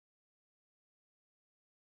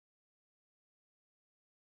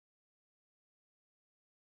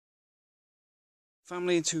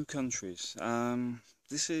Family in two countries.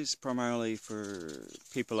 This is primarily for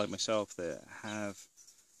people like myself that have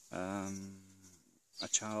um, a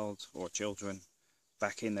child or children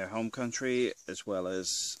back in their home country, as well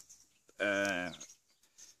as uh,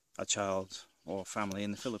 a child or family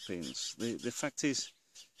in the Philippines. The fact is,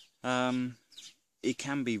 it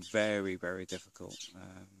can be very, very difficult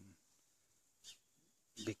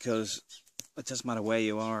because it doesn't matter where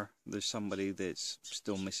you are. There's somebody that's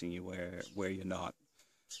still missing you where you're not.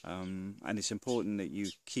 And it's important that you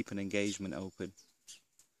keep an engagement open.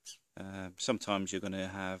 Sometimes you're going to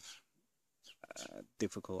have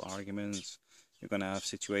difficult arguments. You're going to have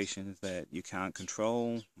situations that you can't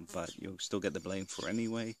control, but you'll still get the blame for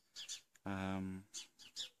anyway.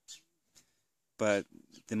 But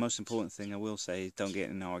the most important thing I will say is don't get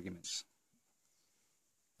in arguments.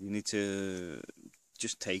 You need to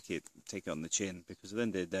just take it on the chin, because at the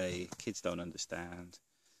end of the day, kids don't understand.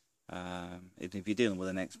 If you're dealing with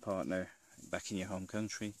an ex-partner back in your home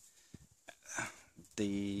country,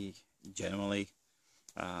 they generally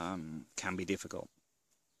can be difficult.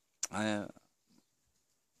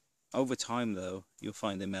 Over time, though, you'll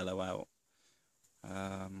find they mellow out.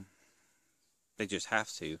 They just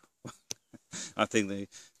have to. I think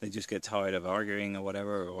they just get tired of arguing or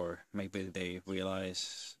whatever, or maybe they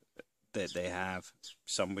realize that they have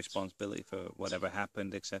some responsibility for whatever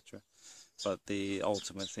happened, etc. But the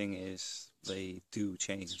ultimate thing is they do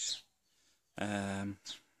change. I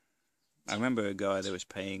remember a guy that was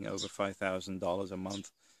paying over $5,000 a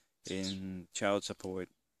month in child support,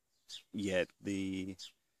 yet the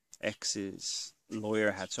ex's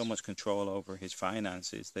lawyer had so much control over his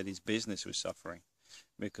finances that his business was suffering,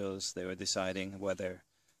 because they were deciding whether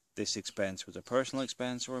this expense was a personal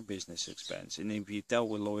expense or a business expense. And if you dealt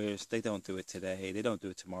with lawyers, they don't do it today, they don't do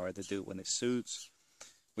it tomorrow, they do it when it suits,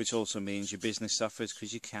 which also means your business suffers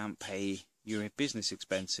because you can't pay your business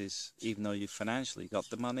expenses, even though you financially got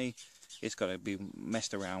the money. It's got to be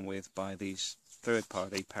messed around with by these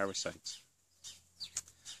third-party parasites,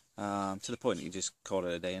 to the point that you just called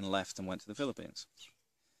it a day and left and went to the Philippines.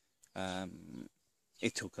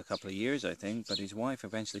 It took a couple of years, I think, but his wife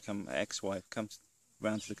eventually ex-wife comes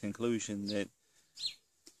round to the conclusion that,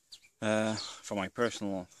 from my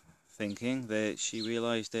personal thinking, that she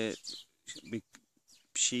realised that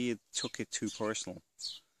she took it too personal.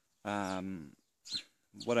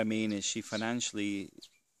 What I mean is, she financially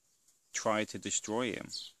tried to destroy him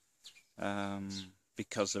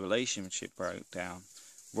because the relationship broke down,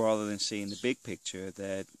 rather than seeing the big picture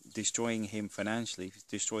that destroying him financially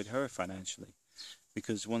destroyed her financially.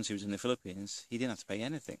 Because once he was in the Philippines, he didn't have to pay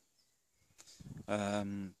anything.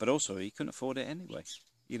 But also, he couldn't afford it anyway.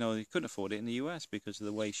 You know, he couldn't afford it in the US because of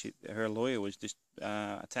the way her lawyer was just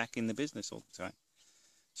attacking the business all the time.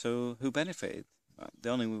 So who benefited?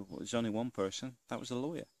 There was only one person. That was the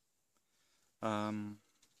lawyer. And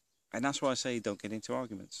that's why I say don't get into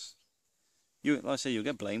arguments. Like I say, you'll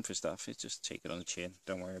get blamed for stuff. It's just take it on the chin.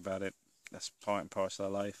 Don't worry about it. That's part and parcel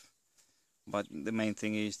of life. But the main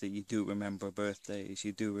thing is that you do remember birthdays.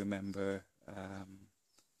 You do remember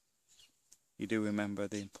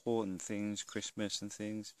the important things, Christmas and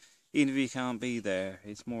things. Even if you can't be there,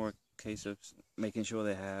 it's more a case of making sure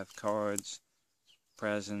they have cards,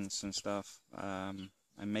 presents and stuff, and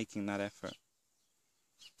making that effort.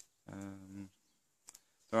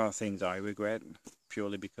 There are things I regret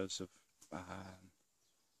purely because of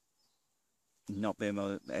not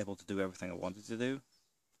being able to do everything I wanted to do,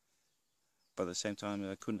 but at the same time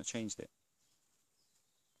I couldn't have changed it.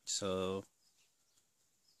 So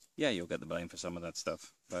yeah, you'll get the blame for some of that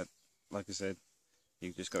stuff, but like I said,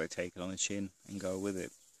 you just got to take it on the chin and go with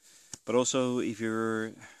it. But also, if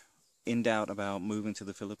you're in doubt about moving to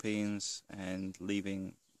the Philippines and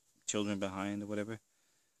leaving children behind or whatever,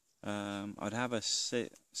 I'd have a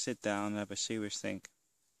sit down and have a serious think.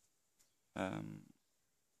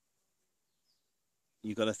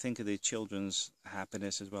 You got to think of the children's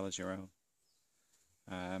happiness as well as your own.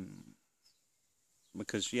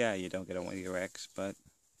 Because yeah, you don't get on with your ex, but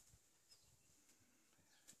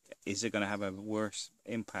is it going to have a worse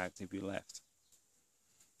impact if you left?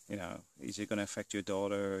 You know, is it going to affect your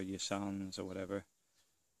daughter or your sons or whatever?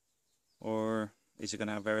 Or is it going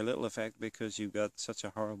to have very little effect because you've got such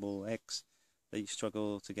a horrible ex that you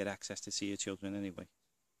struggle to get access to see your children anyway?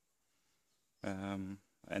 And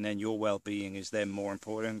then your well-being is then more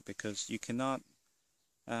important, because you cannot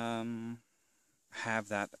have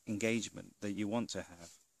that engagement that you want to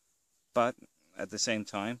have. But at the same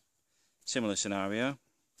time, similar scenario,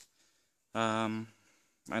 I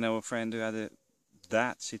know a friend who had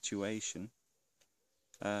that situation,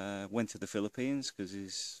 went to the Philippines because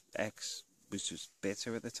his ex was just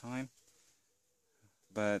bitter at the time,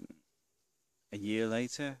 But a year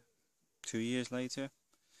later, 2 years later,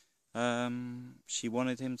 she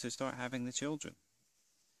wanted him to start having the children.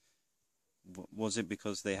 Was it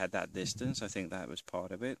because they had that distance? I think that was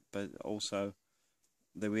part of it, but also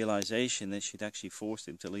the realization that she'd actually forced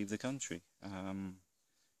him to leave the country,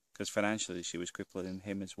 because financially she was crippling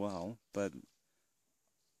him as well, but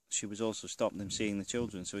she was also stopping him seeing the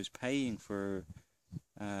children, so he's paying for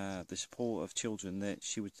the support of children that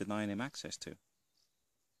she was denying him access to.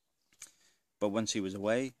 But once he was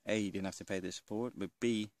away, A, he didn't have to pay the support, but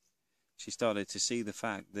B, she started to see the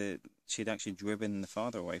fact that she'd actually driven the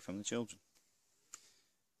father away from the children.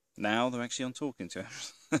 Now they're actually on talking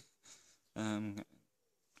terms.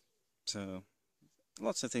 So,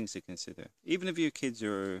 lots of things to consider. Even if your kids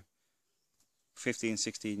are 15,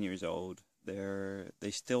 16 years old,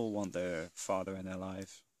 they still want their father in their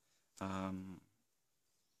life.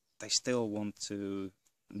 They still want to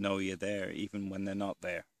know you're there, even when they're not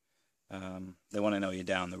there. They want to know you're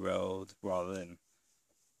down the road rather than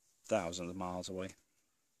thousands of miles away.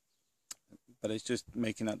 But it's just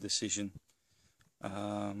making that decision.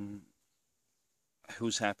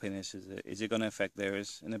 Whose happiness is it going to affect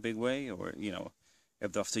theirs in a big way? Or, you know,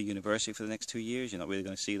 if they're off to university for the next 2 years, you're not really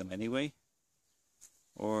going to see them anyway?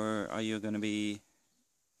 Or are you going to be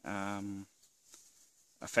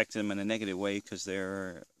affecting them in a negative way because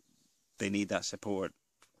they need that support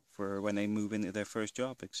for when they move into their first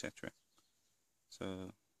job, etc.? So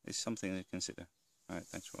it's something to consider. All right,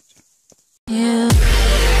 thanks for watching.